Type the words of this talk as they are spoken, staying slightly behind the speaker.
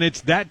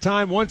It's that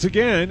time once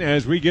again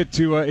as we get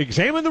to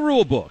examine the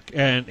rule book.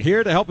 And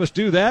here to help us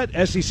do that,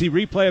 SEC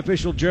Replay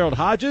Official Gerald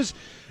Hodges.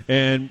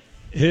 And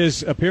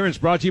his appearance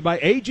brought to you by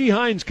A.G.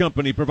 Hines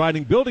Company,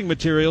 providing building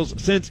materials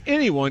since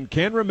anyone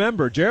can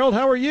remember. Gerald,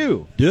 how are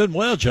you? Doing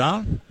well,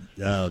 John.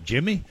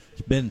 Jimmy,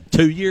 it's been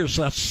 2 years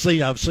since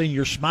I've seen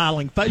your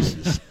smiling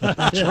faces.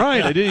 That's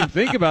right. I didn't even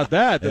think about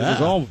that. It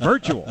was all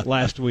virtual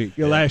last year.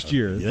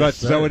 Yes, but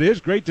sir. So it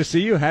is great to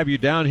see you, have you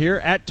down here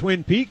at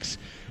Twin Peaks.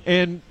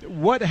 And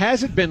what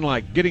has it been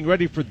like getting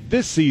ready for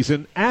this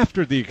season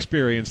after the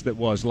experience that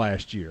was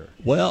last year?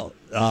 Well,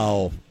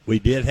 we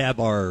did have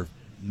our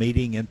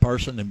meeting in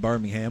person in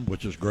Birmingham,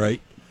 which is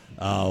great.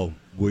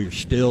 We're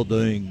still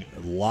doing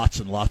lots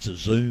and lots of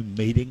Zoom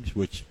meetings,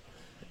 which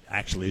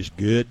actually is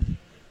good.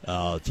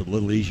 It's a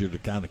little easier to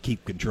kind of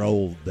keep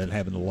control than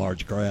having a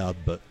large crowd,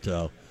 but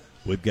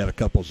we've got a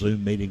couple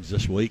Zoom meetings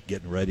this week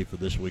getting ready for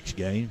this week's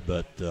game.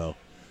 But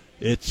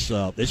it's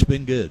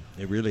been good.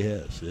 It really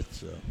has.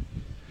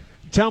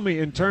 Tell me,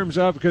 in terms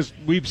of, because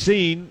we've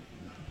seen,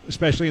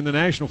 especially in the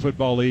National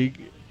Football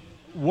League,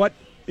 what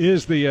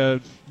is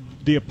the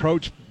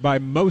approach by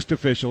most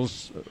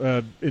officials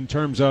in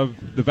terms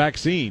of the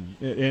vaccine?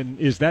 And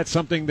is that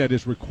something that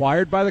is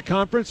required by the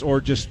conference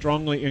or just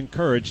strongly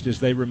encouraged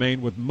as they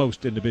remain with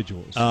most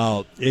individuals?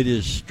 It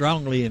is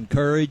strongly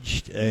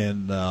encouraged,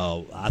 and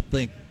I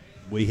think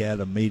we had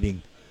a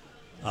meeting.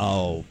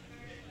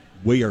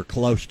 We are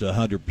close to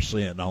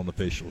 100% on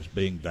officials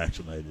being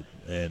vaccinated,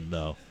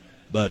 and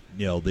but,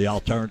 the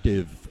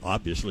alternative,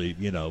 obviously,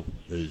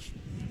 is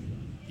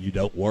you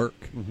don't work.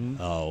 Mm-hmm.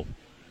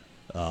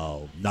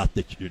 Not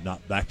that you're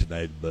not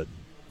vaccinated, but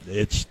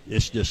it's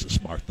just a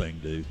smart thing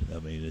to do. I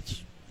mean,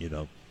 it's,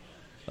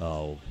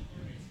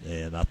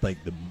 and I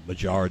think the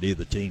majority of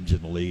the teams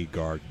in the league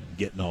are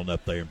getting on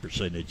up there in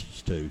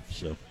percentages too.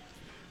 So,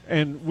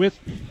 and with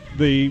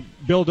the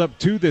build-up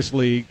to this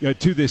league,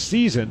 to this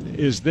season,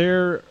 is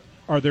there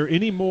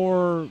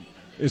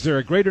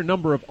a greater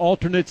number of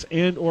alternates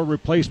and or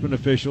replacement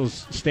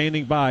officials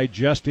standing by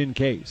just in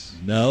case?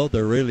 No,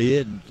 there really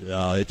isn't.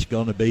 It's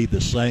going to be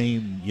the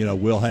same.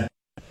 We'll have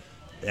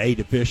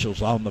 8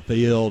 officials on the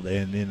field,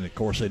 and then, of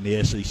course, in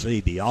the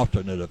SEC, the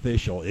alternate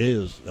official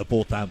is a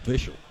full-time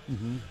official.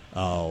 Mm-hmm.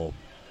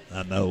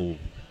 I know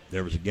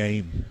there was a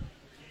game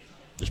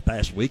this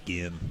past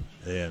weekend,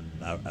 and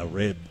I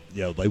read,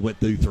 they went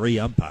through 3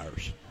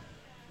 umpires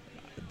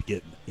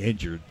getting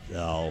injured.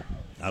 I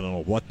don't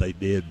know what they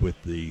did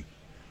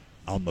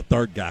on the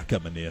third guy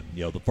coming in.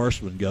 The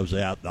first one goes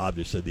out.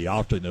 Obviously, the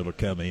alternate will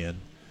come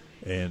in,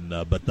 and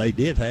but they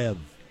did have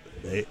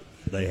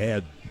they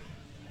had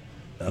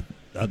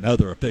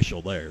another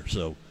official there.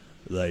 So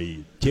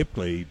they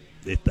typically,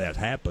 if that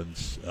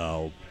happens,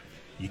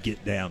 you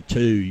get down 2,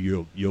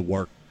 you'll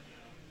work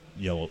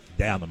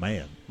down a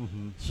man.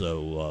 Mm-hmm.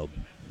 So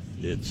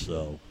it's.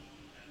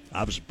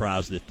 I was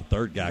surprised that the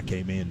third guy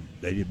came in.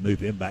 They didn't move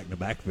him back in the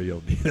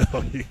backfield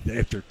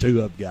after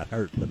 2 of them got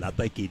hurt, but I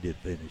think he did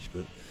finish.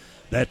 But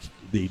that's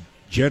the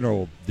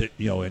general,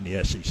 in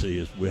the SEC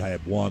is we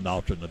have 1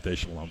 alternate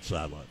official on the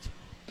sidelines.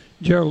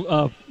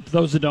 Gerald, for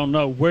those that don't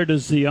know, where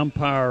does the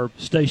umpire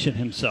station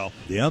himself?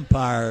 The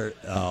umpire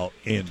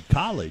in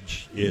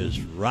college is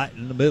right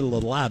in the middle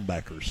of the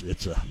linebackers.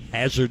 It's a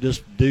hazardous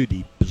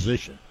duty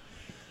position.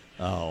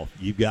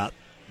 You've got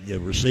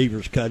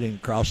receivers cutting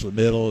across the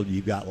middle.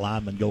 You've got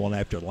linemen going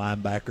after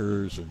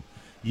linebackers, and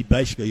you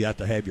basically have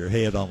to have your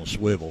head on a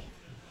swivel.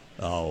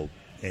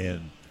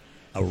 And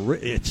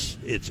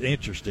it's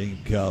interesting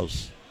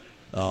because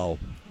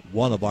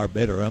one of our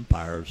better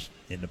umpires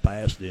in the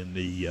past in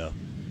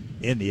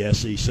the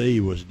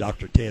SEC was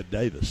Dr. Ted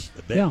Davis,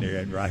 the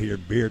veterinarian right here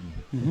in Bearden.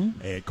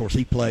 Mm-hmm. And, of course,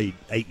 he played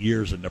 8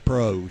 years in the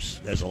pros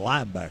as a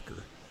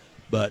linebacker.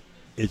 But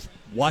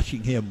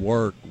watching him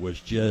work was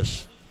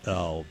just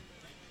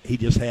he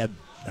just had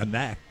a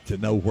knack to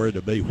know where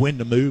to be, when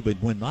to move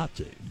and when not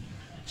to.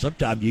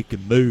 Sometimes you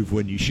can move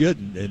when you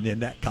shouldn't, and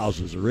then that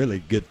causes a really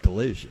good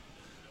collision.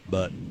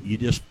 But you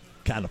just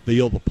kind of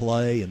feel the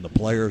play and the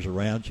players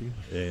around you.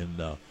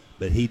 And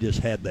but he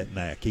just had that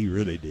knack. He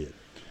really did.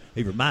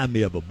 He reminded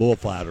me of a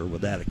bullfighter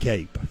without a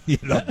cape.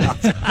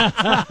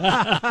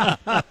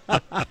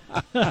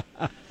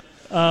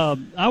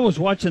 I was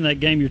watching that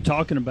game you're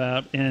talking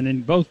about, and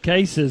in both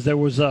cases there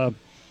was a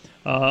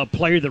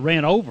player that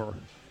ran over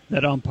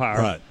that umpire,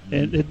 right,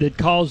 and it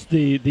caused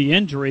the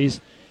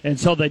injuries, and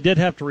so they did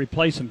have to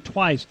replace him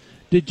twice.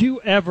 Did you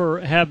ever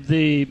have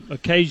the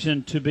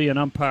occasion to be an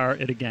umpire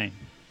at a game?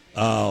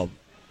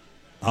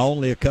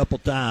 Only a couple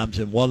times,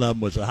 and one of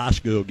them was a high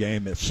school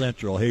game at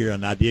Central here,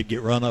 and I did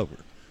get run over.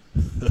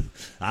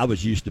 I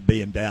was used to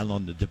being down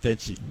on the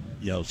defensive,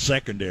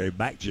 secondary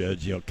back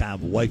judge, kind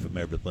of away from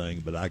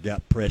everything, but I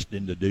got pressed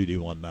into duty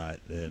one night,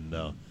 and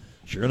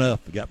sure enough,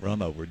 I got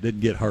run over.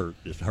 Didn't get hurt,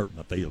 just hurt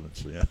my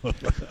feelings.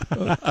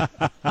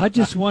 I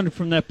just wondered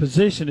from that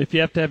position if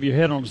you have to have your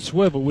head on a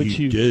swivel, which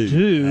you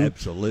do.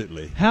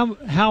 Absolutely.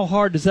 How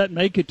hard does that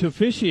make it to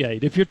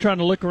officiate? If you're trying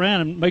to look around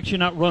and make sure you're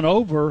not run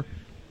over,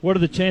 what are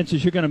the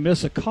chances you're going to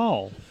miss a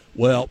call?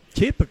 Well,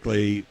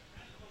 typically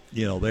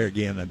there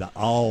again, and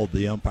all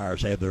the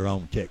umpires have their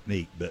own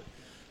technique, but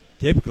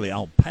typically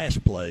on pass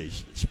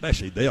plays,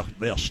 especially,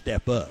 they'll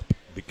step up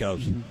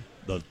because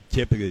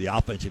typically the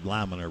offensive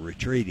linemen are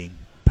retreating,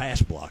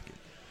 pass blocking.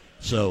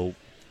 So,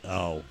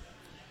 and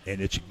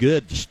it's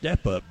good to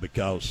step up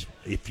because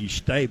if you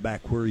stay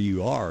back where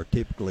you are,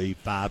 typically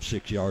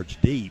 5-6 yards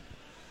deep,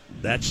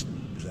 that's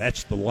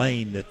the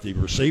lane that the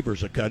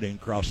receivers are cutting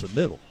across the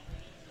middle.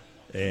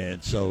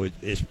 And so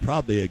it's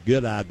probably a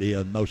good idea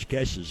in most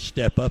cases to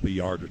step up a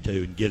yard or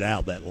two and get out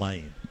of that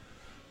lane.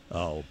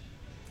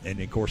 And,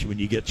 of course, when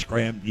you get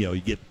scrambling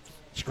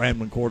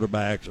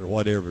quarterbacks or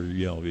whatever,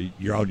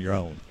 you're on your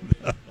own.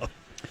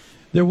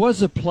 There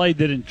was a play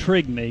that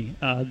intrigued me.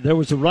 There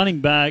was a running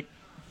back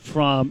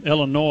from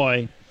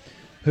Illinois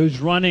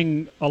who's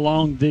running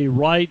along the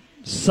right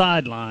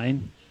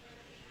sideline,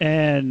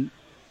 and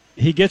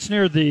he gets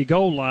near the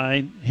goal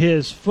line.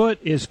 His foot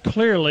is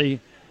clearly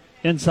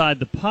inside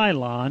the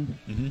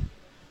pylon,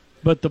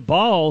 but the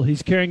ball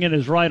he's carrying in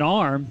his right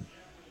arm,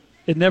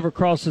 it never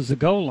crosses the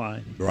goal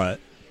line. Right.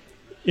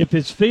 If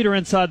his feet are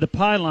inside the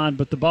pylon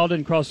but the ball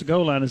didn't cross the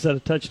goal line, is that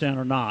a touchdown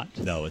or not?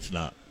 No, it's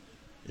not.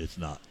 It's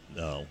not.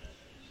 No.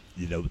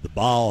 The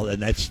ball,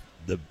 and that's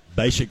the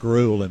basic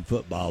rule in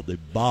football, the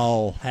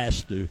ball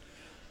has to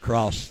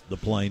cross the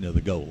plane of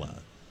the goal line.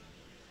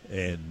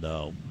 And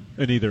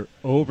either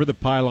over the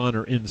pylon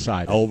or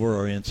inside it. Over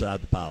or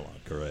inside the pylon,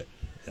 correct.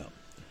 Yeah.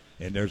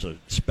 And there's a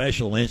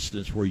special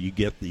instance where you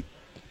get the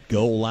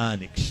goal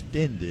line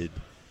extended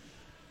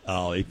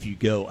if you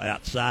go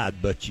outside,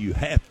 but you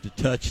have to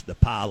touch the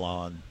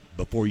pylon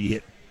before you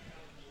hit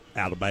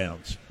out of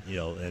bounds.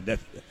 And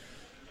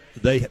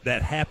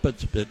that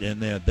happens, but then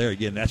there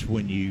again, that's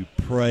when you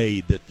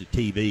pray that the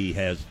TV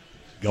has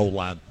goal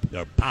line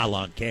or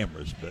pylon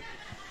cameras, but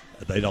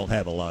they don't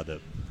have a lot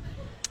of them.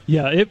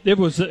 Yeah, it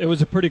was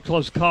a pretty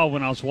close call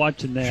when I was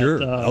watching that.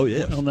 Sure. Oh,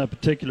 yes. On that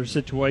particular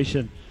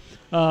situation.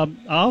 I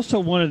also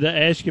wanted to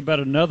ask you about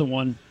another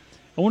one.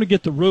 I want to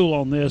get the rule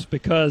on this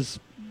because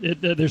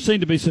there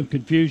seemed to be some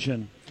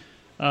confusion.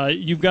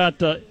 You've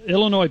got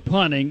Illinois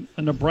punting.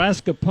 A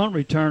Nebraska punt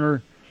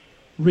returner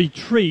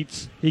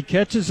retreats. He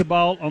catches the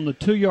ball on the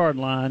 2-yard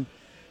line.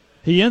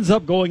 He ends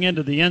up going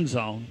into the end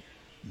zone.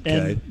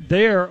 Okay. And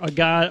there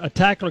a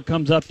tackler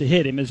comes up to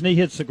hit him. His knee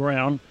hits the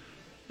ground.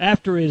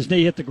 After his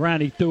knee hit the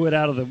ground, he threw it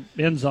out of the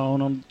end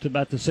zone to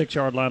about the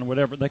 6-yard line or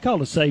whatever. They call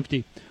it a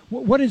safety.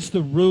 What is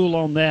the rule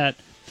on that?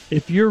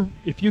 If you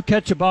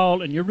catch a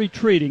ball and you're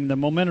retreating, the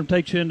momentum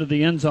takes you into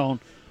the end zone.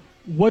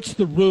 What's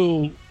the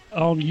rule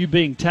on you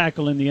being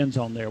tackled in the end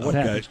zone there? What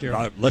happens, Gerald?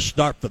 All right, let's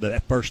start for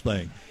that first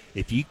thing.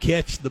 If you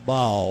catch the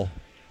ball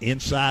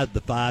inside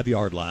the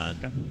 5-yard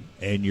line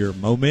and your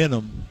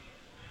momentum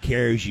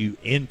carries you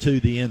into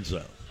the end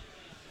zone,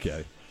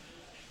 okay,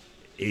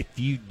 if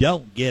you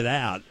don't get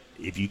out,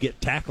 if you get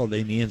tackled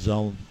in the end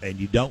zone and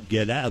you don't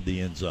get out of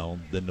the end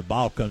zone, then the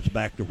ball comes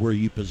back to where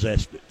you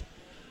possessed it.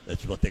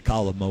 That's what they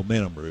call a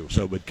momentum rule.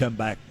 So it would come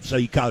back,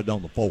 say you caught it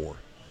on the 4.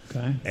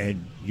 Okay.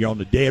 And you're on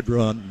the dead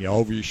run, you're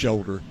over your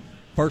shoulder.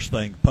 First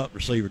thing, punt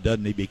receiver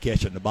doesn't need to be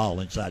catching the ball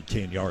inside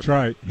 10 yards.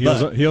 That's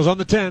right. Heels on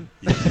the 10.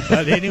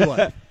 But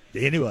anyway.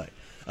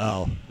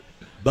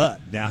 But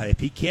now if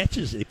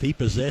he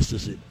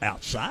possesses it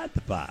outside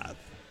the 5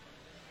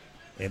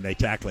 and they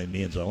tackle him in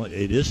the end zone,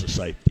 it is a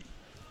safety.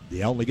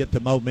 They only get the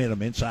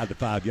momentum inside the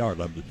 5-yard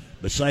line.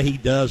 But say he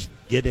does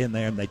get in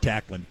there and they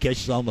tackle him,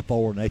 catches on the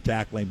 4 and they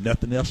tackle him,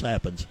 nothing else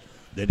happens,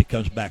 then it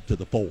comes back to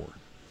the 4.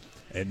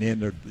 And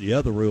then the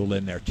other rule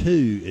in there,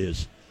 too,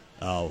 is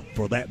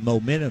for that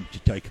momentum to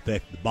take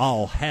effect, the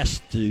ball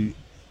has to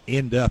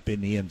end up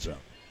in the end zone.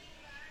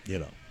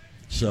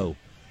 So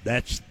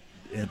that's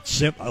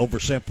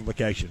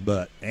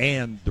oversimplification.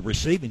 And the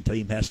receiving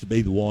team has to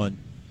be the one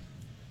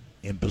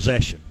in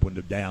possession when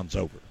the down's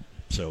over.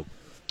 So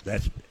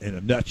that's, in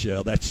a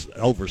nutshell, that's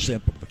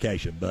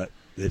oversimplification, but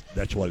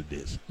that's what it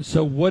is.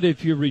 So what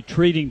if you're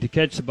retreating to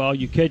catch the ball,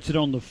 you catch it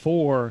on the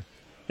 4,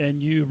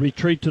 and you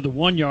retreat to the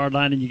 1-yard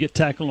line and you get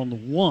tackled on the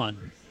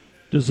 1?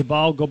 Does the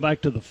ball go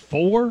back to the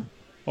 4,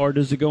 or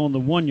does it go on the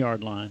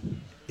 1-yard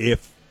line?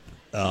 If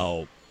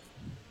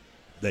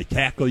they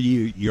tackle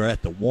you, you're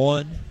at the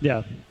 1.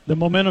 Yeah, the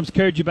momentum's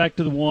carried you back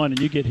to the 1, and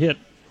you get hit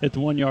at the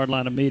 1-yard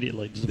line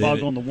immediately. Does the ball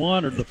go on the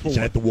 1 or the 4? It's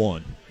at the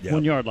 1. Yeah.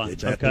 1-yard line.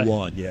 It's at the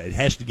 1. Yeah, it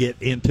has to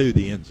get into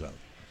the end zone.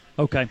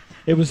 Okay.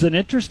 It was an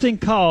interesting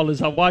call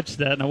as I watched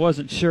that, and I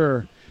wasn't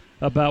sure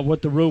about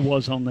what the rule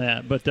was on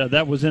that. But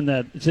that was in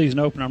that season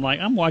opener.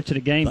 I'm watching a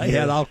game They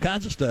here. had all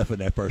kinds of stuff in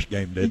that first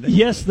game, didn't they?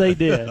 Yes, they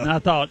did. And I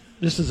thought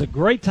this is a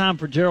great time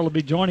for Gerald to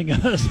be joining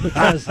us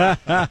because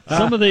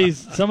some of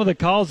the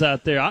calls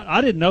out there,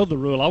 I didn't know the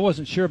rule. I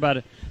wasn't sure about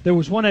it. There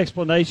was one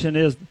explanation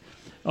is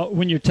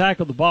when you're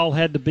tackled, the ball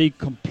had to be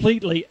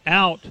completely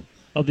out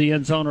of the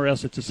end zone or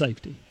else it's a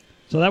safety.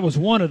 So that was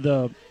one of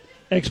the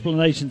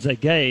explanations they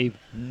gave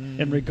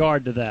in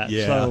regard to that.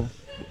 Yeah. So,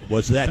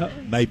 was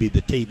that maybe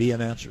the TV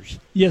announcers?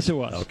 Yes, it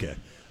was. Okay.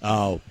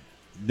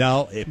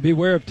 No.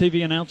 Beware of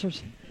TV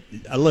announcers?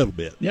 A little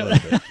bit. Yeah. A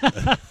little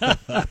bit.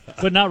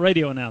 But not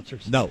radio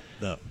announcers. No.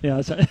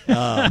 Yeah, that's right.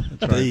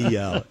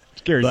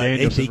 Gary but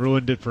Danielson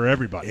ruined it for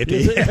everybody.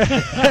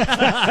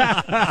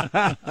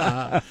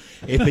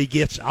 If he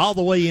gets all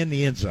the way in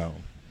the end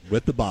zone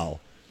with the ball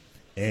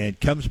and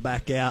comes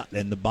back out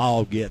and the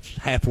ball gets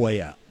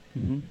halfway out,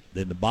 then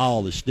the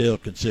ball is still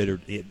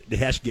considered, it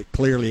has to get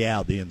clearly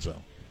out of the end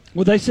zone.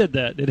 Well, they said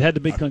that. It had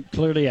to be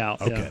clearly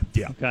out. Okay,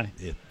 yeah. Okay.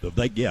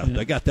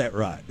 They got that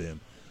right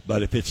then.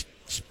 But if it's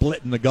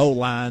splitting the goal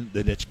line,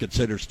 then it's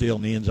considered still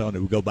in the end zone. It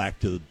would go back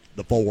to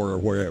the 4 or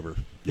wherever.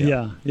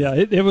 Yeah.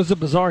 It was a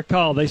bizarre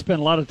call. They spent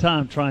a lot of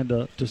time trying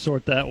to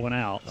sort that one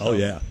out. So,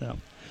 yeah.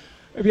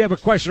 If you have a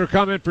question or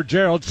comment for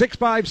Gerald,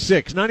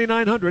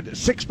 656-9900,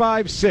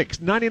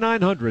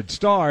 656-9900,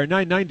 star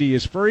 990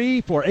 is free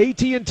for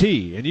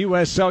AT&T and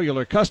U.S.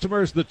 Cellular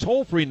customers. The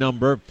toll-free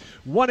number,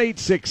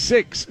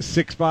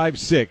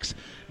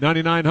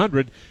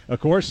 1-866-656-9900. Of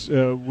course,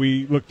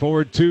 we look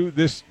forward to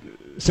this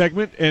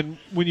segment, and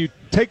when you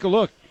take a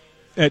look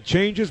at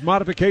changes,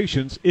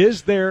 modifications,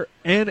 is there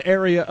an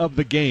area of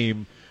the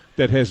game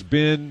that has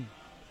been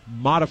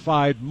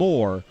modified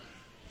more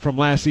from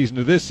last season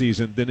to this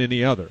season than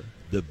any other?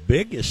 The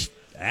biggest,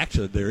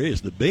 actually,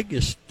 the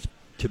biggest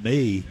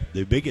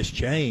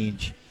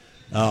change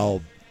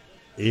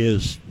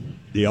is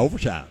the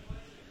overtime.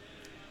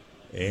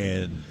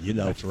 And,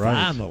 That's right.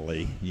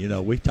 finally,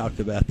 we talked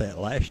about that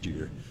last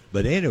year.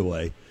 But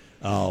anyway,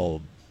 the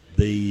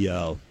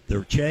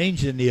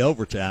change in the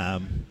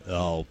overtime,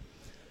 the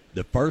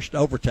first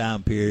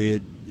overtime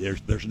period,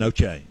 there's no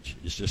change.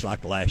 It's just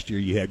like last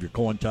year. You have your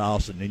coin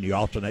toss, and then you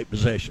alternate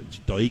possessions.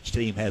 So each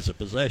team has a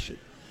possession.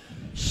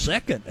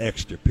 Second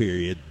extra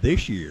period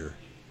this year,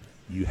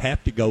 you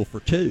have to go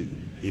for 2.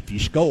 If you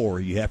score,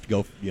 you have to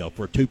go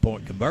for a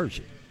 2-point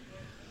conversion.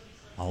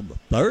 On the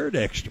third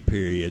extra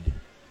period,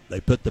 they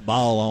put the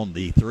ball on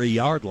the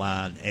 3-yard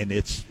line, and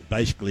it's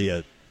basically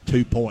a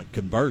 2-point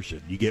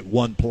conversion. You get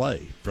 1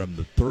 play from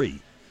the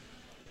 3.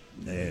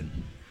 And,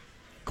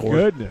 of course,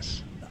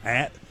 Goodness.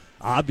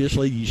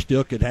 Obviously, you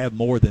still could have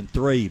more than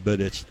 3,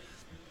 but it's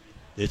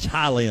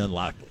highly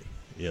unlikely.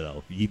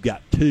 You've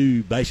got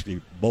 2, basically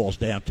boils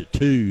down to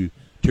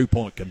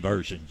 2-point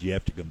conversions you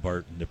have to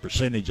convert, and the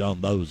percentage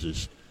on those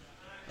is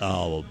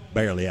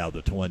barely out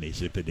of the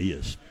 20s, if it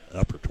is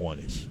upper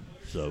 20s.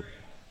 So,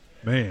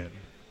 Man,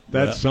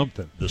 that's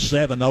something. The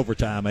 7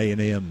 overtime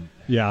A&M,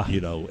 Yeah.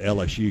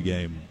 LSU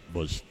game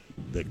was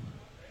the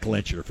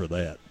clincher for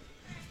that.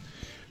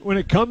 When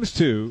it comes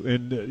to,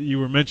 and you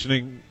were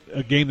mentioning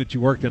a game that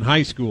you worked in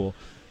high school,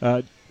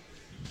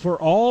 for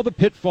all the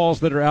pitfalls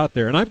that are out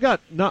there, and I've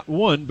got not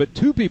one but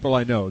 2 people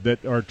I know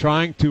that are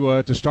trying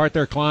to start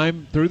their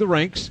climb through the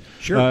ranks.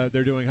 Sure.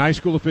 They're doing high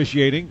school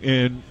officiating,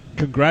 and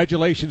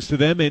congratulations to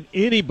them and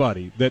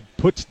anybody that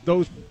puts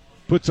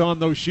on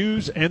those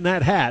shoes and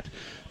that hat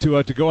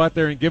to go out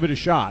there and give it a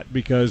shot,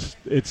 because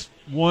it's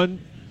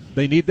one,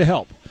 they need the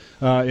help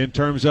in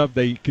terms of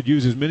they could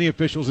use as many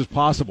officials as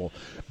possible.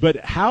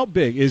 But how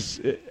big is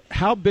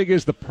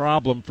the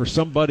problem for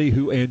somebody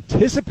who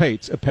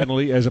anticipates a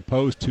penalty as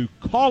opposed to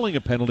calling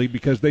a penalty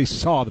because they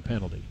saw the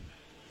penalty?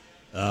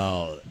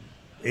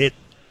 It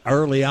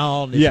early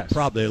on is Yes.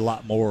 probably a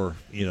lot more,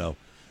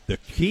 the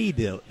key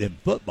in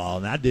football,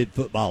 and I did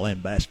football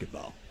and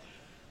basketball.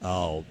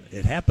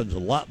 It happens a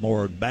lot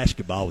more in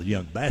basketball with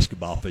young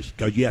basketball officials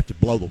because you have to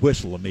blow the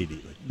whistle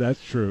immediately.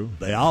 That's true.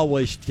 They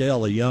always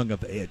tell a young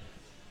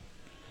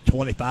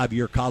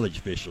 25-year college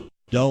official,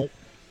 don't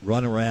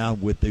run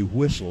around with the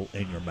whistle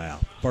in your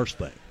mouth. First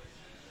thing.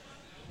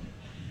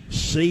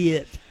 See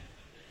it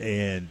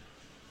and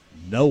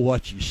know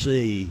what you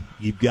see.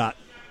 You've got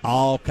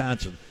all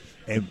kinds of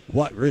 – and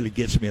what really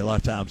gets me a lot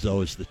of times,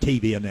 though, is the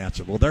TV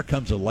announcer. Well, there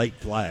comes a late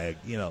flag.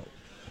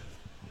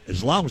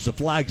 As long as the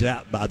flag's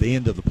out by the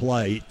end of the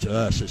play, to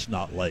us it's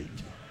not late.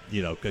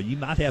 Because you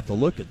might have to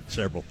look at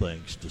several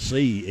things to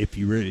see if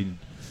you really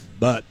 –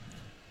 but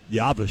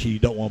obviously you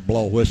don't want to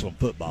blow a whistle in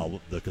football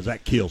because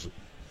that kills it.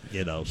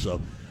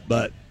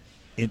 But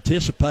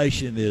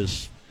anticipation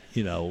is,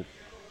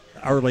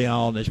 early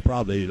on is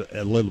probably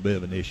a little bit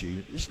of an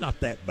issue. It's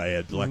not that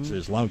bad. Like I said,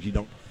 as long as you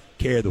don't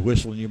carry the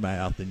whistle in your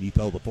mouth and you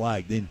throw the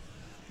flag, then,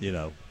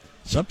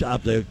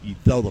 sometimes if you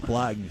throw the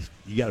flag,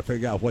 you got to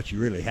figure out what you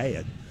really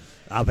had.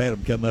 I've had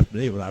them come up to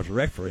me when I was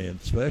refereeing,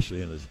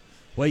 especially, and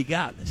what you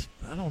got? And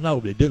I don't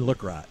know, but it didn't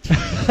look right.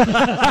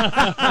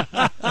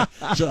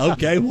 So,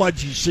 okay, what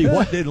did you see?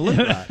 What didn't look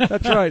right?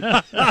 That's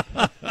right.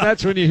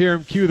 That's when you hear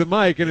him cue the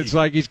mic, and it's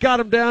like he's got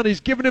him down,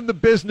 he's giving him the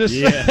business.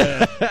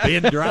 Yeah,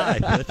 being dry.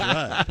 That's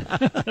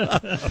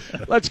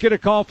right. Let's get a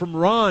call from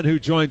Ron, who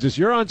joins us.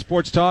 You're on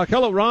Sports Talk.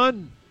 Hello,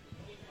 Ron.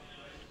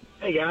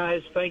 Hey,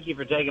 guys. Thank you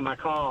for taking my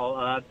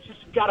call.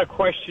 Just got a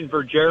question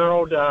for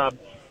Gerald.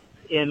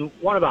 In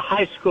one of the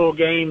high school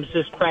games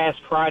this past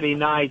Friday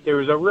night, there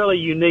was a really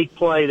unique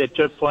play that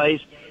took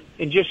place,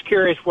 and just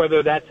curious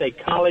whether that's a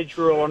college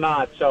rule or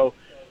not. So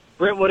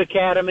Brentwood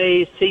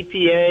Academy,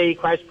 CPA,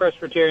 Christ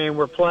Presbyterian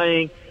were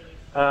playing.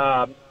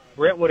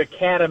 Brentwood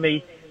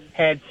Academy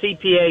had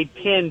CPA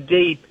pinned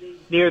deep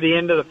near the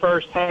end of the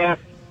first half.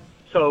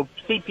 So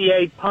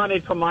CPA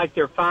punted from like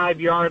their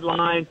 5-yard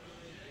line.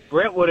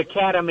 Brentwood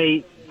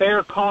Academy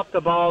fair caught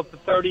the ball at the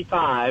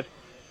 35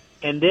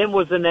 and then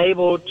was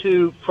enabled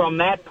to, from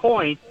that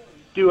point,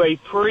 do a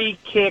free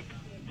kick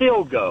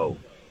field goal.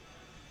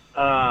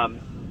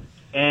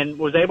 And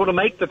was able to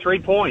make the 3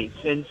 points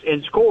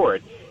and score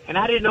it. And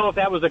I didn't know if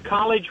that was a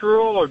college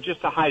rule or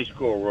just a high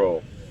school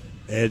rule.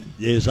 It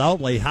is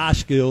only high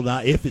school now,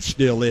 if it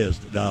still is.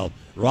 Now,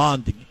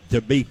 Ron,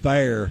 to be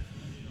fair,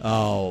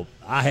 I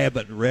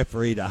haven't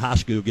refereed a high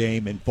school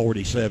game in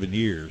 47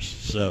 years.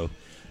 So,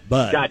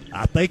 but Gotcha.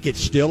 I think it's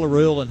still a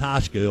rule in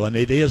high school, and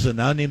it is an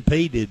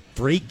unimpeded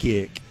free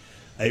kick.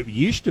 It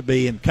used to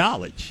be in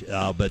college,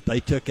 but they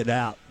took it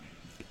out,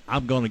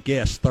 I'm going to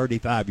guess,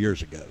 35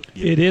 years ago.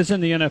 It is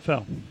in the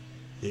NFL.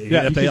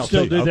 Yeah, you can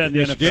still do that in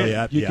the NFL.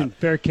 Yeah, you can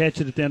fair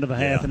catch it at the end of a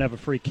half and have a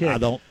free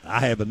kick. I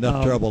have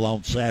enough trouble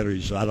on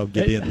Saturdays, so I don't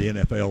get into the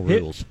NFL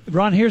rules.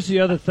 Ron, here's the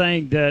other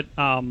thing that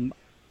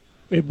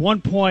at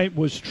one point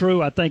was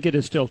true. I think it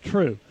is still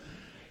true.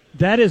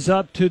 That is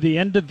up to the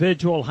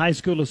individual high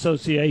school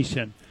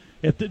association.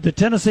 If the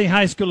Tennessee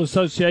High School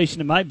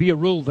Association, it might be a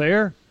rule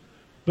there,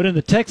 but in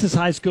the Texas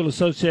High School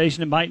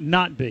Association, it might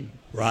not be.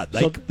 Right.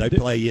 They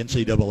play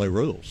NCAA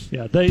rules.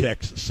 Yeah,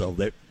 Texas, so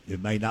it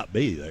may not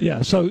be there.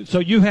 Yeah, so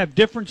you have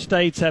different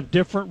states have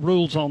different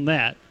rules on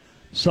that.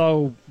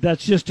 So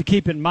that's just to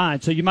keep in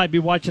mind. So you might be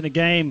watching a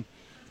game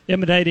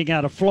emanating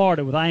out of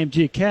Florida with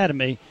IMG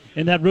Academy,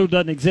 and that rule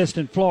doesn't exist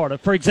in Florida.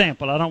 For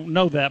example, I don't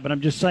know that, but I'm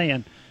just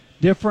saying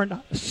different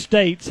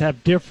states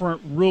have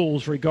different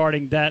rules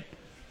regarding that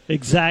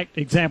exact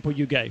example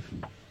you gave.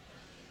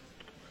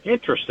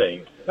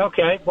 Interesting.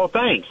 Okay, well,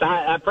 thanks.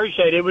 I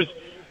appreciate it. It was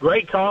a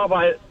great call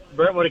by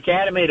Brentwood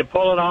Academy to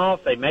pull it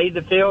off. They made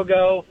the field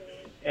goal.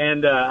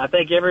 And I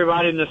think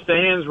everybody in the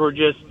stands were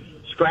just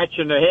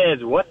scratching their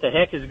heads. What the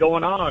heck is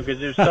going on?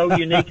 Because it was so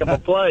unique of a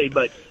play.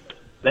 But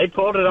they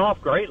pulled it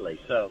off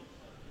greatly. So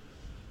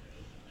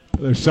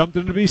there's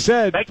something to be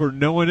said for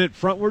knowing it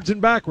frontwards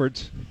and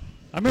backwards.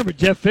 I remember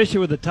Jeff Fisher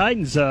with the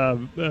Titans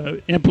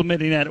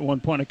implementing that at one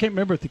point. I can't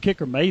remember if the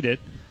kicker made it,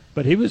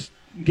 but he was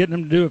getting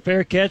them to do a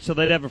fair catch so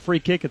they'd have a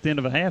free kick at the end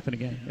of a half in a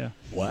game. Yeah.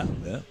 Wow.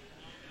 Yeah.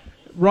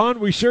 Ron,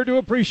 we sure do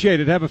appreciate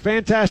it. Have a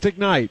fantastic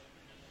night.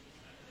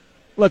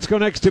 Let's go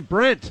next to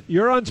Brent.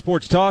 You're on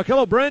Sports Talk.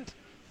 Hello, Brent.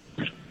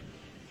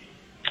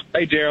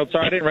 Hey, Gerald.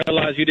 Sorry, I didn't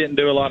realize you didn't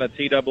do a lot of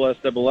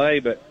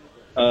TSSAA, but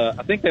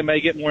I think they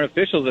may get more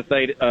officials if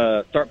they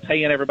start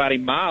paying everybody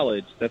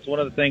mileage. That's one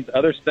of the things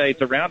other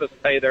states around us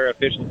pay their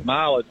officials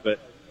mileage, but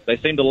they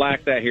seem to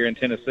lack that here in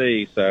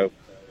Tennessee. So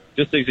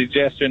just a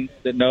suggestion.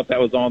 Didn't know if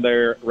that was on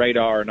their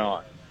radar or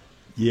not.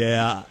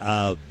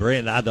 Yeah,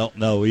 Brent, I don't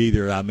know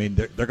either. I mean,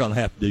 they're going to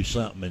have to do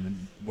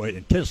something.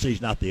 And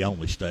Tennessee's not the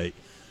only state.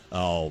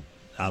 I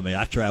mean,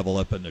 I travel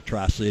up in the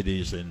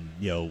Tri-Cities, and,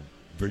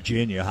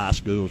 Virginia high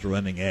schools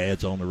running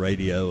ads on the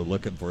radio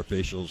looking for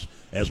officials,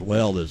 as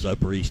well as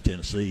Upper East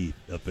Tennessee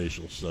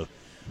officials. So,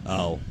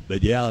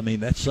 but, yeah, I mean,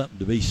 that's something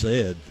to be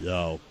said.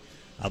 I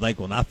think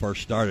when I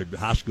first started,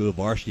 high school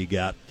varsity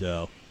got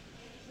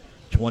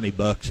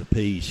 $20 a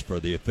piece for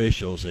the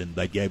officials, and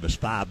they gave us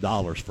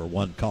 $5 for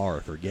one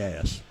car for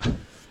gas.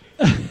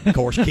 Of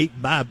course, keep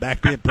in mind,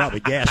 back then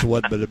probably gas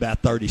wasn't but about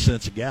 30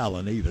 cents a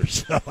gallon either,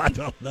 so I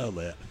don't know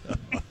that.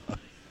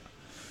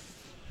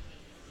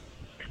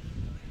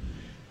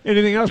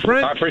 Anything else,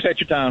 Brent? I appreciate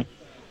your time.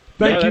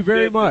 Thank you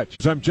very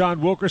much. I'm John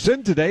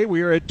Wilkerson. Today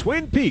we are at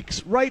Twin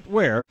Peaks, right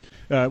where,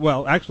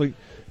 actually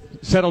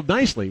settled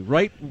nicely,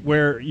 right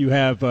where you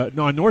have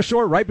on North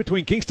Shore, right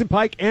between Kingston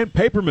Pike and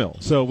Paper Mill.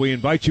 So we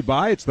invite you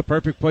by. It's the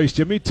perfect place,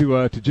 Jimmy,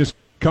 to just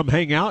come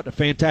hang out. A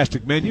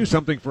fantastic menu,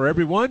 something for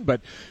everyone,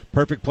 but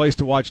perfect place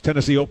to watch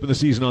Tennessee open the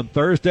season on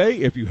Thursday.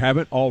 If you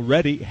haven't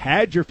already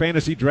had your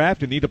fantasy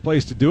draft and need a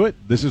place to do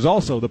it, this is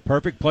also the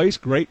perfect place.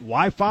 Great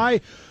Wi-Fi.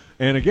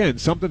 And, again,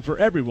 something for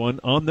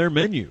everyone on their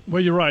menu.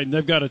 Well, you're right. And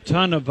they've got a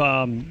ton of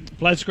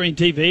flat-screen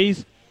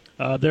TVs.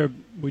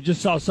 We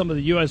just saw some of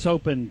the U.S.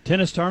 Open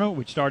tennis tournament,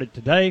 which started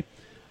today.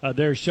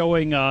 They're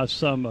showing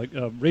some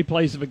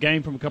replays of a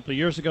game from a couple of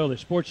years ago. Their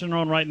sports are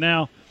on right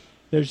now.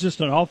 There's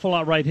just an awful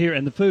lot right here,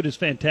 and the food is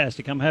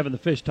fantastic. I'm having the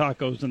fish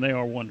tacos, and they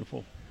are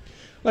wonderful.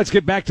 Let's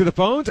get back to the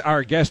phones.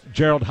 Our guest,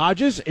 Gerald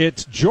Hodges.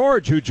 It's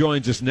George who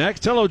joins us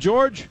next. Hello,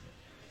 George.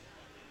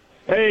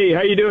 Hey,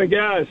 how you doing,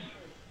 guys?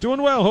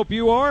 Doing well. Hope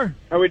you are.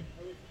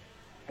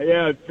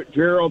 Yeah,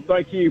 Gerald,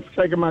 thank you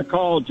for taking my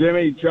call.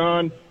 Jimmy,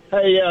 John.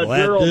 Hey,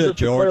 Gerald,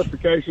 just a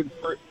clarification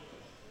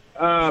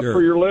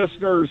for your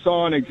listeners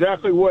on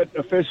exactly what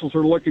officials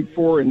are looking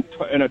for in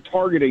a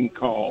targeting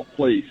call,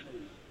 please.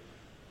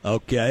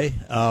 Okay.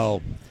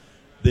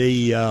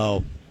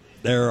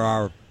 There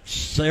are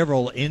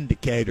several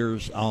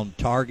indicators on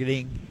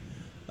targeting.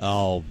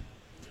 The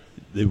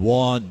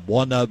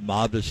one of them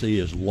obviously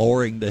is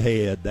lowering the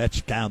head.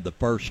 That's kind of the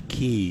first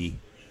key.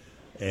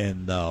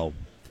 And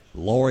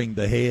lowering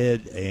the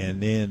head,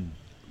 and then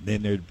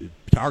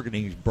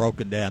targeting is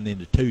broken down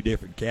into two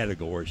different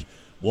categories.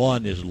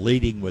 One is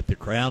leading with the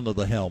crown of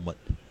the helmet,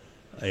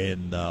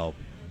 and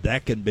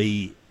that can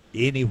be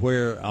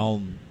anywhere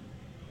on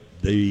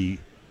the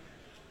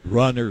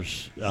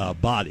runner's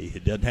body.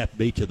 It doesn't have to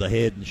be to the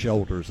head and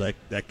shoulders.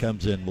 That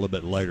comes in a little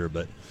bit later.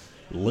 But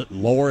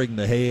lowering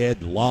the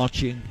head,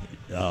 launching,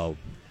 kind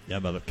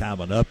of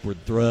an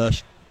upward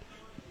thrust,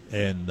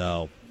 and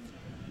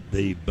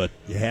but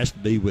it has to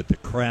be with the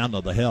crown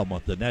of the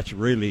helmet, and that's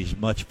really as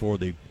much for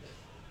the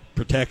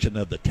protection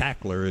of the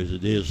tackler as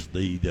it is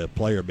the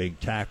player being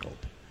tackled.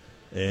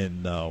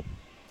 And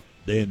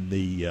then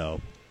the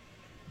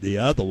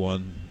other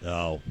one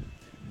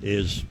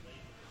is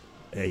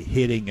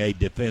hitting a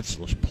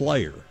defenseless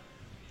player.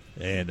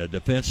 And a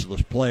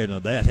defenseless player, now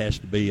that has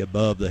to be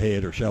above the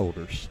head or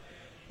shoulders.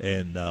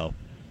 And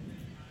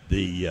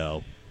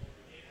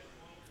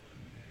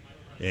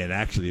and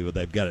actually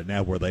they've got it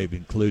now where they've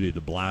included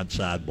a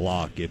blindside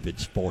block if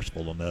it's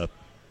forceful enough,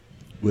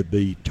 would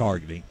be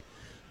targeting.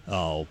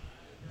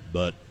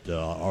 But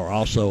or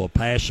also a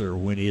passer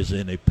when he's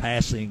in a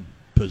passing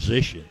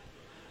position.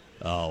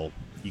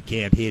 You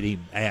can't hit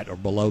him at or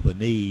below the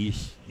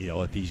knees,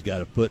 if he's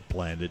got a foot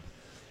planted,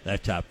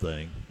 that type of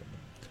thing.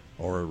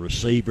 Or a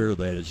receiver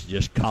that has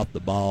just caught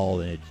the ball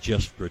and it's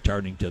just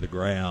returning to the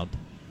ground.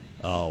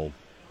 You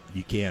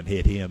can't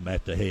hit him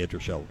at the head or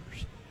shoulders.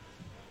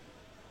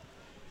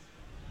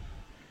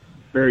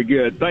 Very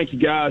good. Thank you,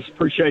 guys.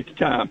 Appreciate the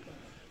time.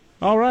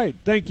 All right.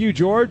 Thank you,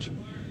 George.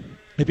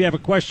 If you have a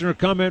question or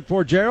comment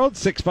for Gerald,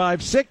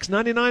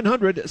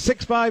 656-9900,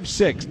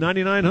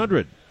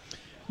 656-9900.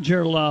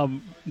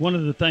 Gerald, one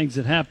of the things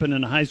that happened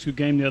in a high school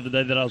game the other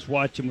day that I was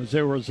watching was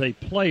there was a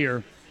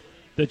player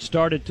that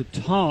started to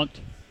taunt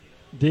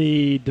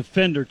the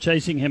defender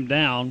chasing him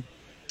down,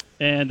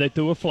 and they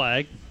threw a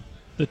flag.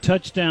 The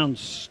touchdown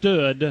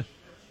stood,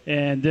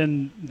 and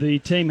then the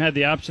team had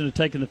the option of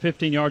taking the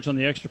 15 yards on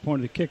the extra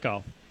point of the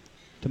kickoff.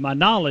 To my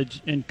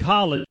knowledge, in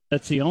college,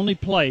 that's the only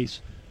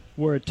place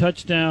where a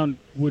touchdown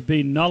would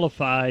be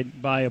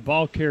nullified by a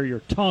ball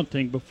carrier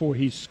taunting before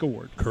he's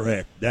scored.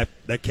 Correct. That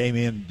came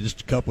in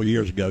just a couple of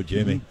years ago,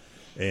 Jimmy.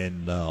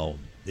 Mm-hmm. And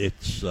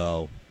it's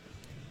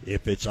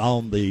if it's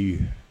on the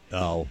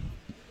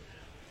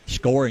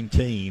scoring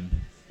team,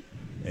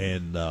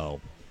 and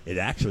it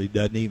actually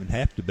doesn't even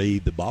have to be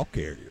the ball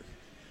carrier.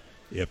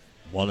 If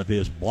one of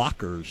his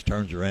blockers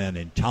turns around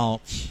and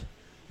taunts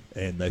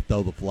and they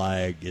throw the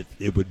flag,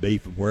 it would be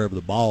from wherever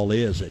the ball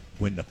is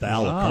when the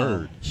foul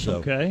occurred. So,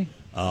 okay.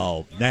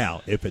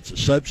 Now, if it's a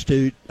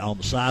substitute on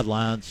the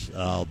sidelines,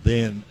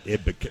 then it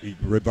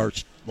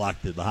reverts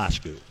like to the high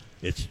school.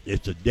 It's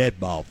a dead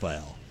ball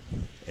foul,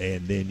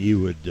 and then you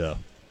would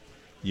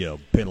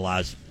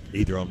penalize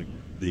either on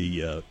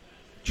the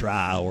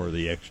try or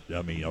the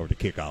or the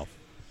kickoff.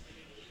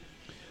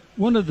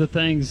 One of the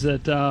things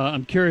that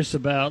I'm curious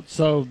about,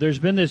 so there's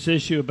been this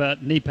issue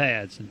about knee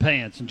pads and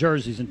pants and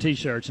jerseys and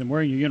T-shirts and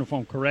wearing your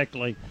uniform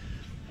correctly.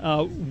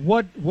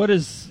 What's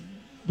the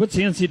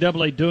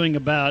NCAA doing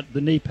about the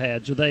knee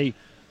pads? Are they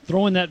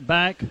throwing that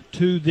back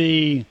to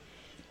the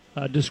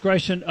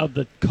discretion of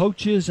the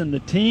coaches and the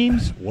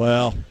teams?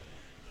 Well,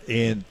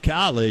 in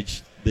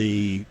college,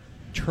 the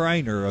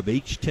trainer of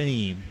each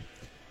team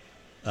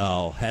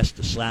has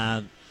to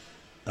sign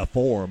a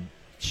form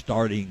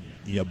starting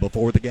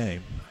before the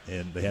game,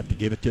 and they have to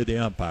give it to the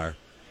umpire.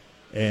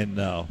 And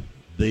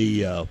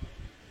they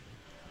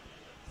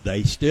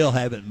still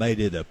haven't made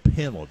it a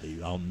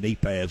penalty on knee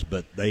pads,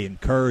 but they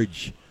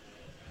encourage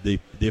the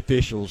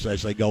officials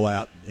as they go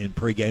out in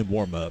pregame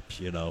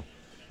warm-ups.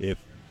 If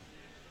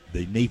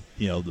the knee,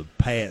 the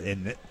pad,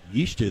 and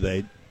used to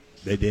they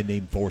didn't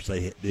even force,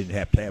 they didn't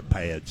have to have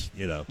pads,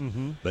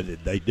 Mm-hmm.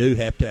 But they do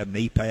have to have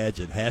knee pads.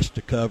 It has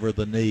to cover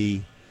the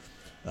knee.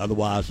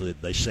 Otherwise,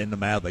 they send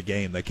them out of the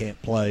game. They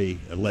can't play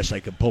unless they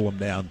can pull them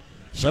down.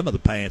 Some of the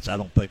pants, I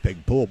don't think they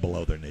can pull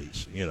below their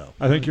knees.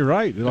 I think you're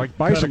right. They're like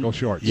bicycle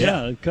shorts.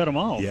 Yeah, cut them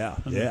off. Yeah.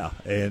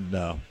 And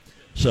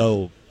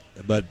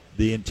but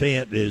the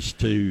intent is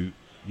to,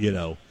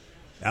 if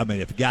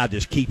a guy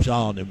just keeps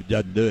on and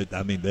doesn't do it,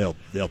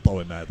 they'll throw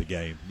him out of the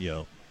game.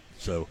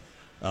 So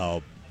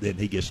then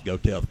he gets to go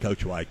tell the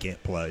coach why he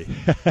can't play.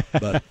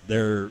 But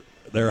they're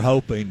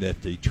hoping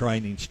that the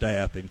training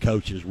staff and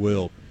coaches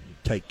will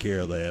take care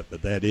of that, but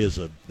that's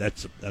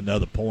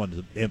another point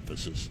of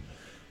emphasis.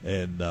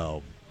 And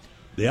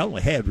they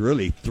only had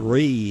really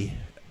 3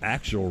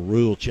 actual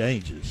rule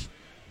changes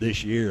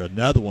this year.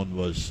 Another one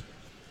was,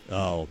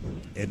 and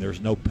there's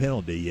no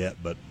penalty yet,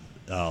 but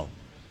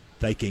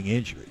faking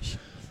injuries.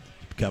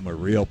 It's become a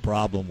real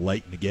problem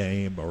late in the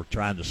game, or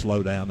trying to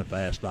slow down the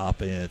fast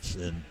offense.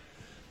 And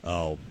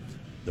the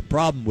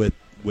problem with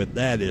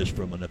that is,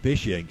 from an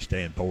officiating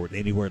standpoint,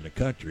 anywhere in the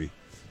country,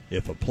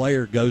 if a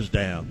player goes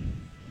down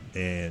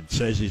and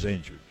says he's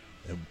injured,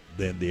 and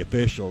then the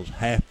officials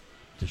have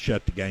to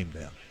shut the game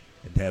down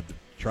and have the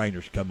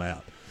trainers come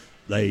out.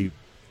 They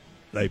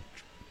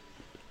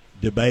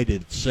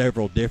debated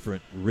several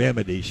different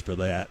remedies for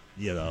that,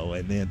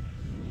 and then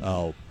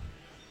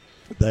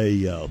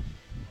they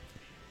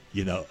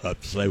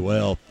say,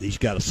 well, he's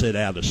got to sit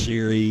out a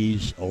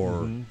series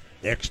or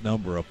X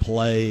number of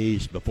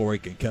plays before he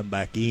can come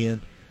back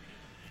in.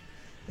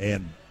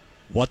 And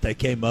what they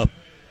came up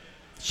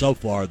so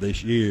far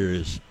this year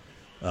is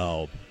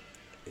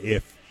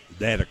if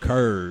that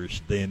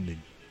occurs,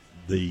 then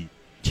the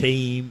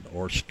team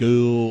or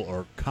school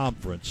or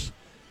conference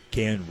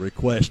can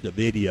request a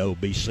video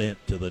be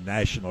sent to the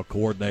national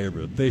coordinator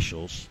of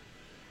officials,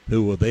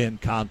 who will then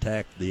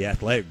contact the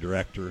athletic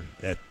director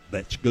at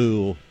that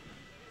school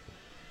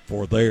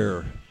for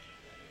their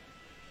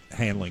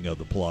handling of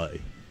the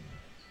play.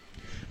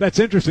 That's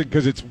interesting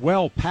because it's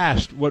well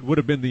past what would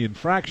have been the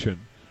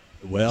infraction.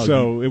 Well,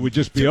 so it would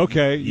just be,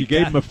 okay, you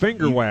gave him a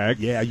finger wag.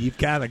 Yeah, you've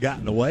kind of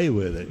gotten away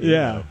with it.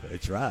 Yeah.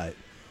 It's right.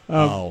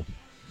 Go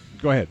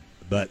ahead.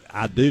 But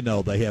I do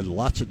know they had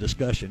lots of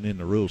discussion in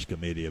the Rules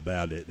Committee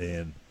about it,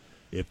 and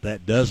if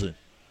that doesn't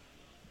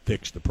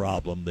fix the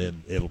problem,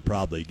 then it'll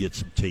probably get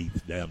some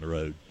teeth down the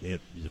road as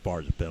far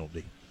as a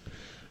penalty.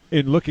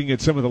 In looking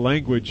at some of the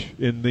language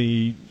in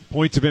the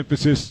points of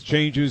emphasis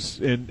changes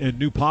and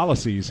new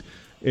policies,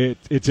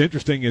 it's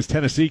interesting as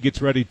Tennessee gets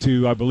ready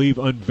to, I believe,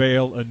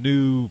 unveil a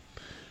new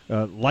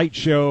light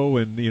show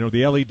and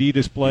the LED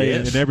display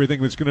and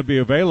everything that's going to be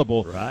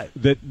available. Right.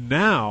 That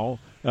now,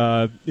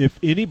 if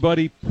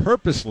anybody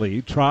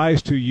purposely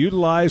tries to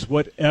utilize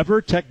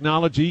whatever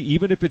technology,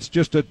 even if it's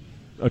just a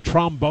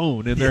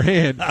trombone in their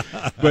hand,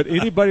 but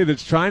anybody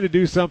that's trying to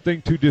do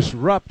something to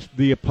disrupt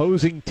the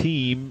opposing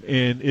team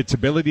and its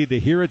ability to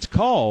hear its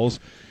calls,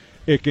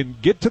 it can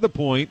get to the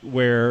point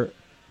where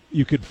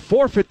you could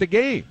forfeit the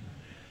game.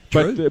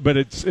 But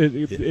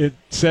it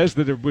says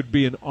that it would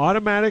be an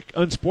automatic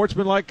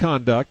unsportsmanlike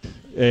conduct,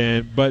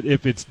 but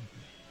if it's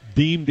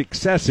deemed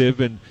excessive,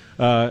 and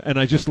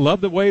I just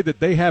love the way that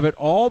they have it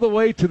all the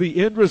way to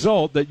the end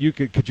result. That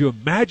could you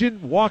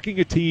imagine walking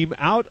a team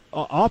out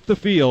off the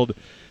field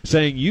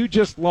saying you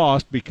just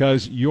lost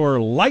because your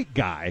light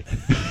guy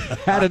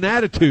had an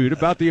attitude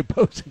about the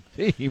opposing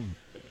team?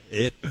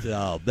 I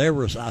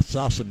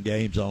saw some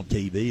games on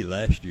TV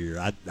last year.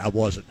 I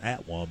wasn't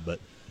at one, but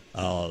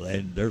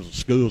and there's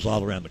schools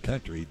all around the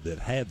country that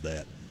had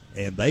that,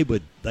 and they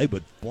would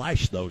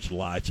flash those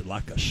lights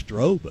like a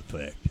strobe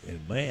effect,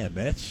 and man,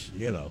 that's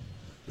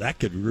that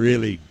could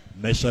really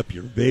mess up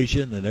your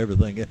vision and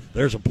everything.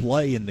 There's a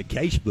play in the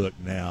case book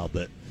now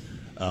that,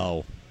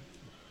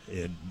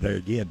 and there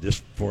again,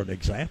 just for an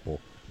example,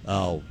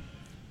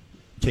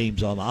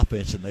 teams on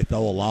offense and they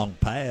throw a long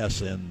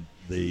pass and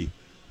the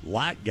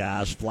light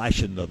guys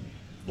flashing the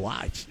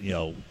lights,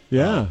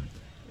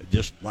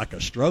 just like a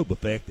strobe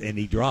effect, and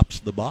he drops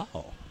the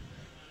ball.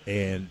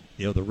 And,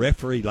 the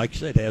referee, like I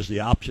said, has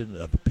the option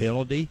of a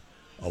penalty,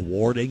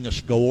 awarding a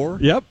score,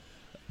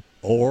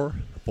 or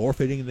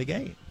forfeiting the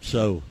game.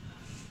 So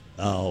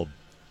I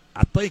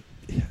think,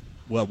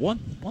 one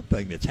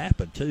thing that's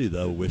happened, too,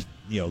 though, with,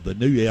 the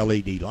new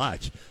LED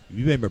lights.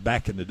 You remember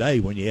back in the day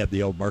when you had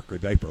the old mercury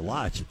vapor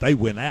lights, if they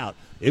went out,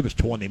 it was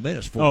 20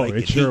 minutes before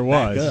they could heat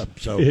back up.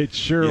 So, it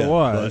sure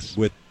was.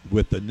 But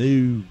with the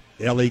new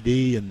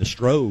LED and the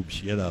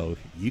strobes,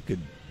 you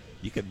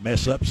can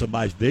mess up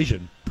somebody's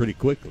vision pretty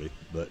quickly.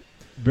 But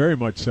very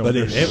much so. But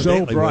it evidently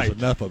so bright. was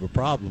enough of a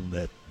problem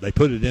that they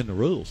put it in the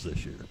rules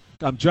this year.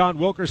 I'm John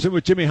Wilkerson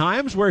with Jimmy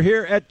Hyams. We're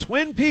here at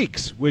Twin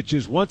Peaks, which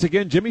is once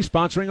again, Jimmy,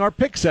 sponsoring our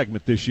pick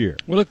segment this year.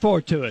 We look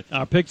forward to it.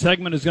 Our pick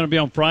segment is going to be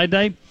on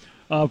Friday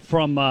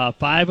from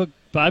 5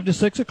 to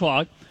 6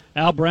 o'clock.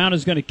 Al Brown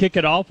is going to kick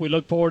it off. We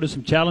look forward to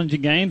some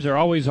challenging games. There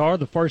always are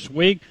the first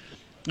week.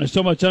 There's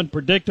so much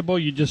unpredictable.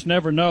 You just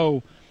never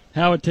know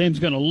how a team's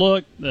going to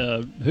look.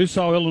 Who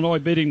saw Illinois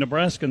beating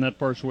Nebraska in that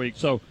first week?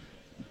 So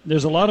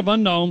there's a lot of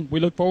unknown.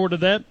 We look forward to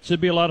that. Should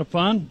be a lot of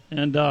fun.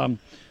 And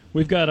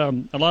we've got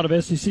a lot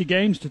of SEC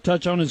games to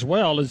touch on as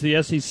well, as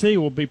the SEC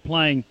will be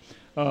playing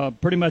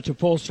pretty much a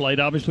full slate.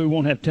 Obviously, we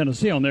won't have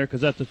Tennessee on there because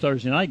that's a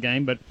Thursday night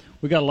game, but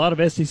we got a lot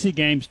of SEC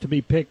games to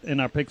be picked in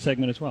our pick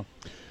segment as well.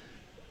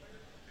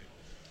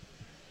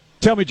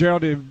 Tell me,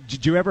 Gerald,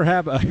 did you ever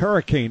have a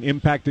hurricane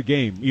impact a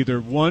game,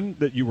 either one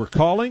that you were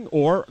calling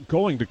or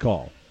going to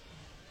call?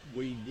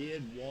 We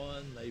did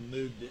one. They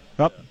moved it.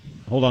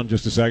 Hold on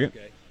just a second.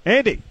 Okay.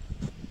 Andy.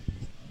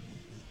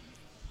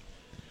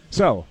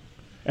 So,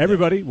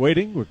 everybody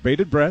waiting with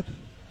bated breath.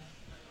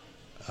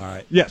 All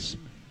right. Yes.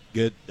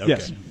 Good. Okay.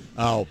 Yes.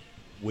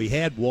 We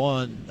had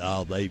one.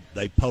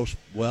 They post.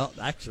 Well,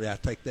 actually, I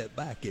take that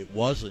back. It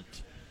wasn't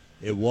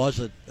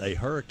a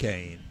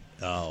hurricane.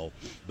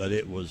 But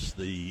it was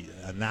the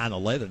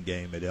 9/11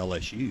 game at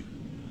LSU,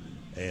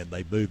 and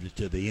they moved it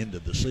to the end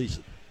of the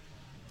season.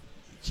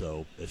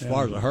 So as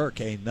far as a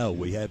hurricane, no,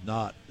 we have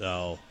not.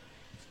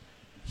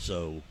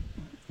 So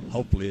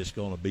hopefully it's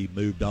going to be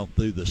moved on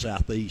through the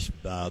southeast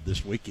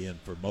this weekend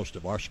for most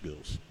of our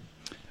schools.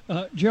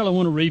 Gerald, I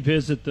want to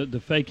revisit the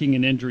faking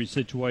and injury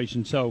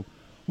situation. So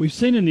we've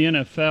seen in the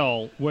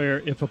NFL where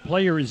if a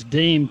player is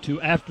deemed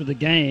to, after the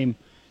game,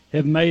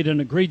 have made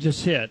an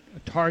egregious hit, a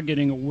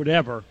targeting or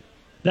whatever,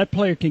 that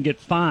player can get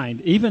fined,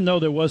 even though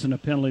there wasn't a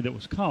penalty that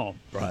was called.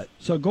 Right.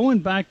 So going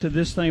back to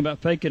this thing about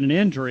faking an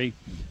injury,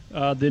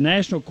 the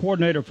National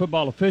Coordinator of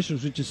Football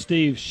Officials, which is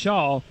Steve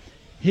Shaw,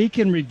 he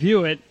can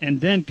review it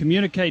and then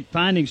communicate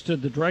findings to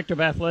the Director of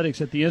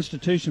Athletics at the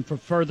institution for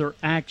further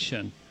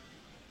action.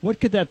 What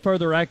could that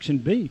further action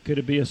be? Could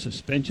it be a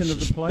suspension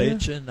of the player?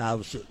 Suspension,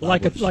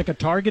 like a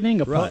targeting,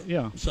 right?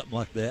 Yeah, something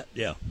like that.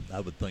 Yeah,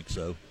 I would think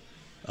so.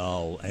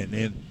 And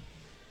then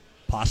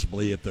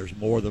possibly if there's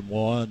more than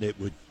one, it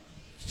would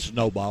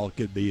snowball. It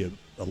could be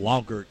a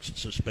longer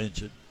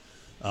suspension.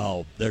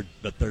 They're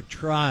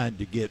trying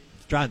to get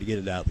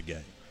it out of the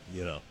game,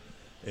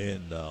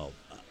 and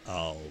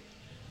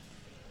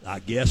I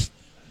guess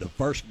the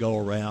first go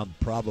around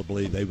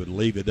probably they would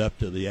leave it up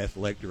to the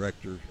athletic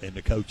director and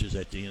the coaches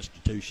at the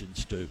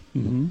institutions to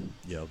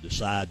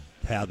decide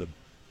how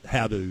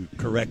to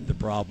correct the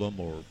problem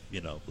or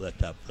that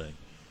type of thing.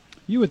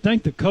 You would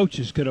think the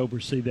coaches could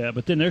oversee that,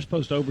 but then they're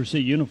supposed to oversee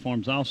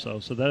uniforms also,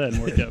 so that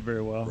doesn't work out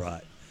very well.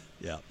 Right.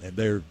 Yeah, and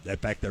in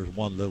fact, there's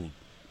one little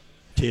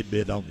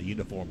tidbit on the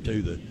uniform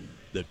too.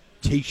 The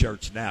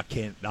T-shirts now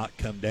cannot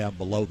come down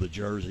below the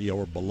jersey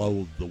or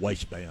below the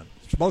waistband.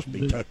 It's supposed to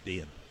be tucked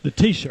in. The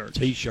T-shirts.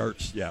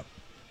 T-shirts, yeah.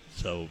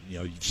 So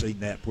you've seen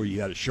that where you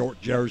got a short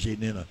jersey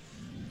and then a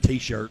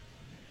T-shirt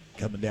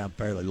coming down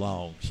fairly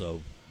long.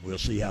 So we'll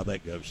see how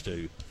that goes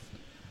too.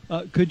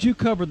 Could you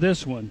cover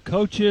this one?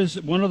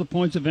 Coaches, one of the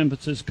points of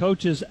emphasis,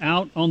 coaches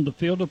out on the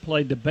field of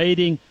play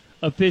debating,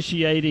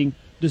 officiating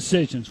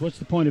decisions. What's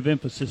the point of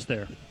emphasis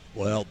there?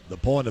 Well, the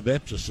point of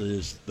emphasis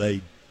is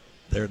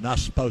they're not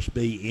supposed to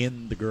be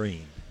in the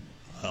green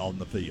on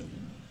the field.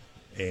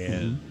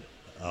 And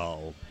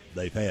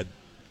they've had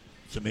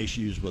some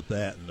issues with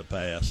that in the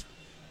past.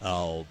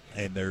 And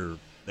they're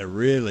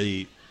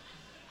really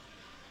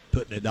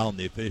putting it on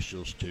the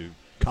officials to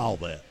call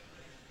that.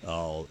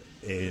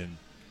 And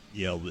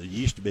it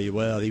used to be,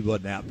 well, he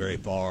wasn't out very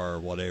far or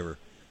whatever.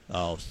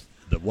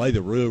 The way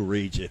the rule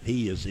reads, if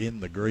he is in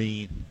the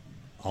green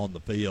on the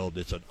field,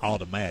 it's an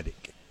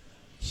automatic.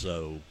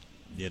 So,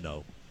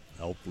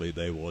 hopefully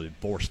they will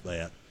enforce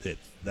that.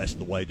 That's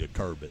the way to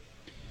curb it.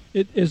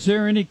 Is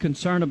there any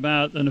concern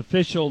about an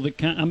official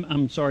that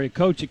a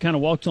coach that kind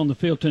of walks on the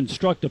field to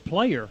instruct a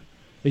player?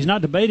 He's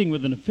not debating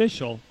with an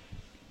official.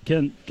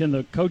 Can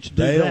the coach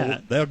do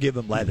that? They'll give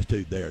him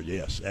latitude there,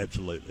 yes,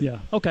 absolutely. Yeah,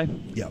 okay.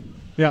 Yeah.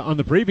 Yeah, on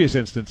the previous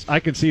instance, I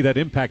can see that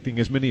impacting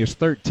as many as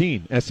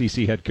 13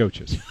 SEC head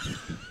coaches.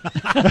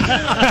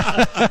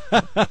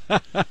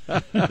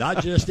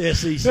 Not just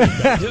SEC,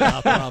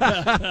 I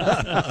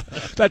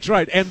promise. That's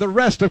right, and the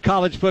rest of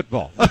college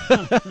football.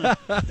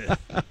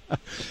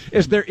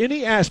 Is there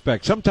any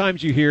aspect,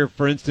 sometimes you hear,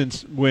 for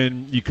instance,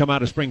 when you come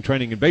out of spring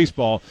training in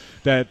baseball,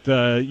 that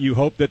you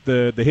hope that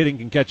the hitting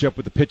can catch up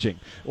with the pitching,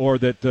 or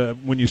that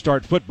when you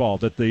start football,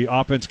 that the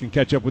offense can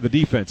catch up with the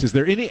defense? Is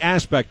there any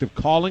aspect of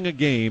calling a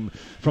game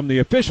from the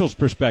official's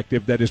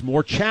perspective that is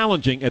more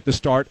challenging at the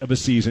start of a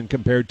season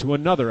compared to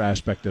another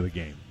aspect of the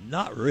game?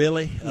 Not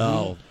really.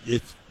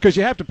 It's because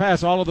you have to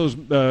pass all of those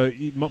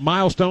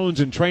milestones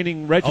and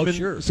training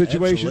regimen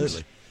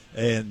situations. Absolutely.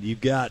 And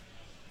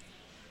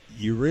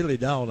you really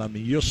don't. I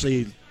mean, you'll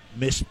see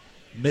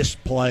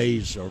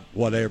misplays or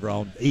whatever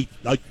on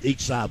each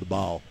side of the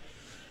ball.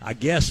 I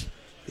guess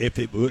if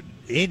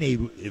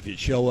it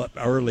show up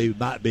early, it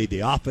might be the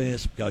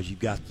offense because you've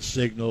got the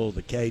signal,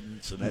 the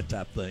cadence, and that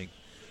type of thing.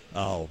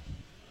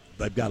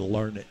 They've got to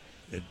learn it.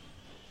 And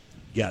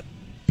got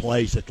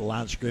plays at the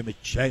line of scrimmage,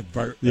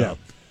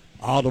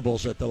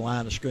 audibles at the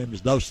line of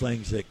scrimmage, those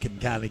things that can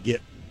kind of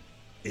get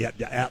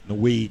out in the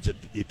weeds,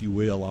 if you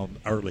will, on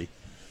early,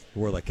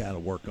 where they kind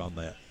of work on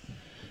that.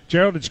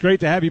 Gerald, it's great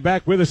to have you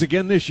back with us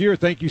again this year.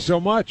 Thank you so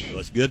much. Well,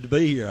 it's good to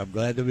be here. I'm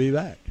glad to be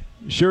back.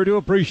 Sure do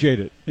appreciate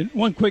it. And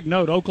one quick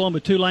note,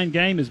 Oklahoma-Tulane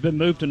game has been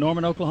moved to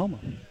Norman, Oklahoma,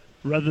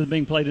 rather than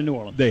being played in New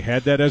Orleans. They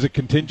had that as a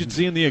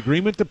contingency in the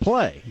agreement to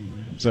play.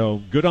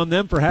 So good on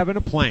them for having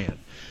a plan.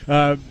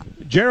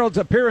 Gerald's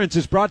appearance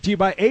is brought to you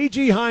by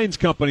A.G. Hines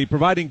Company,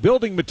 providing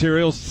building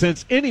materials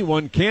since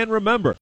anyone can remember.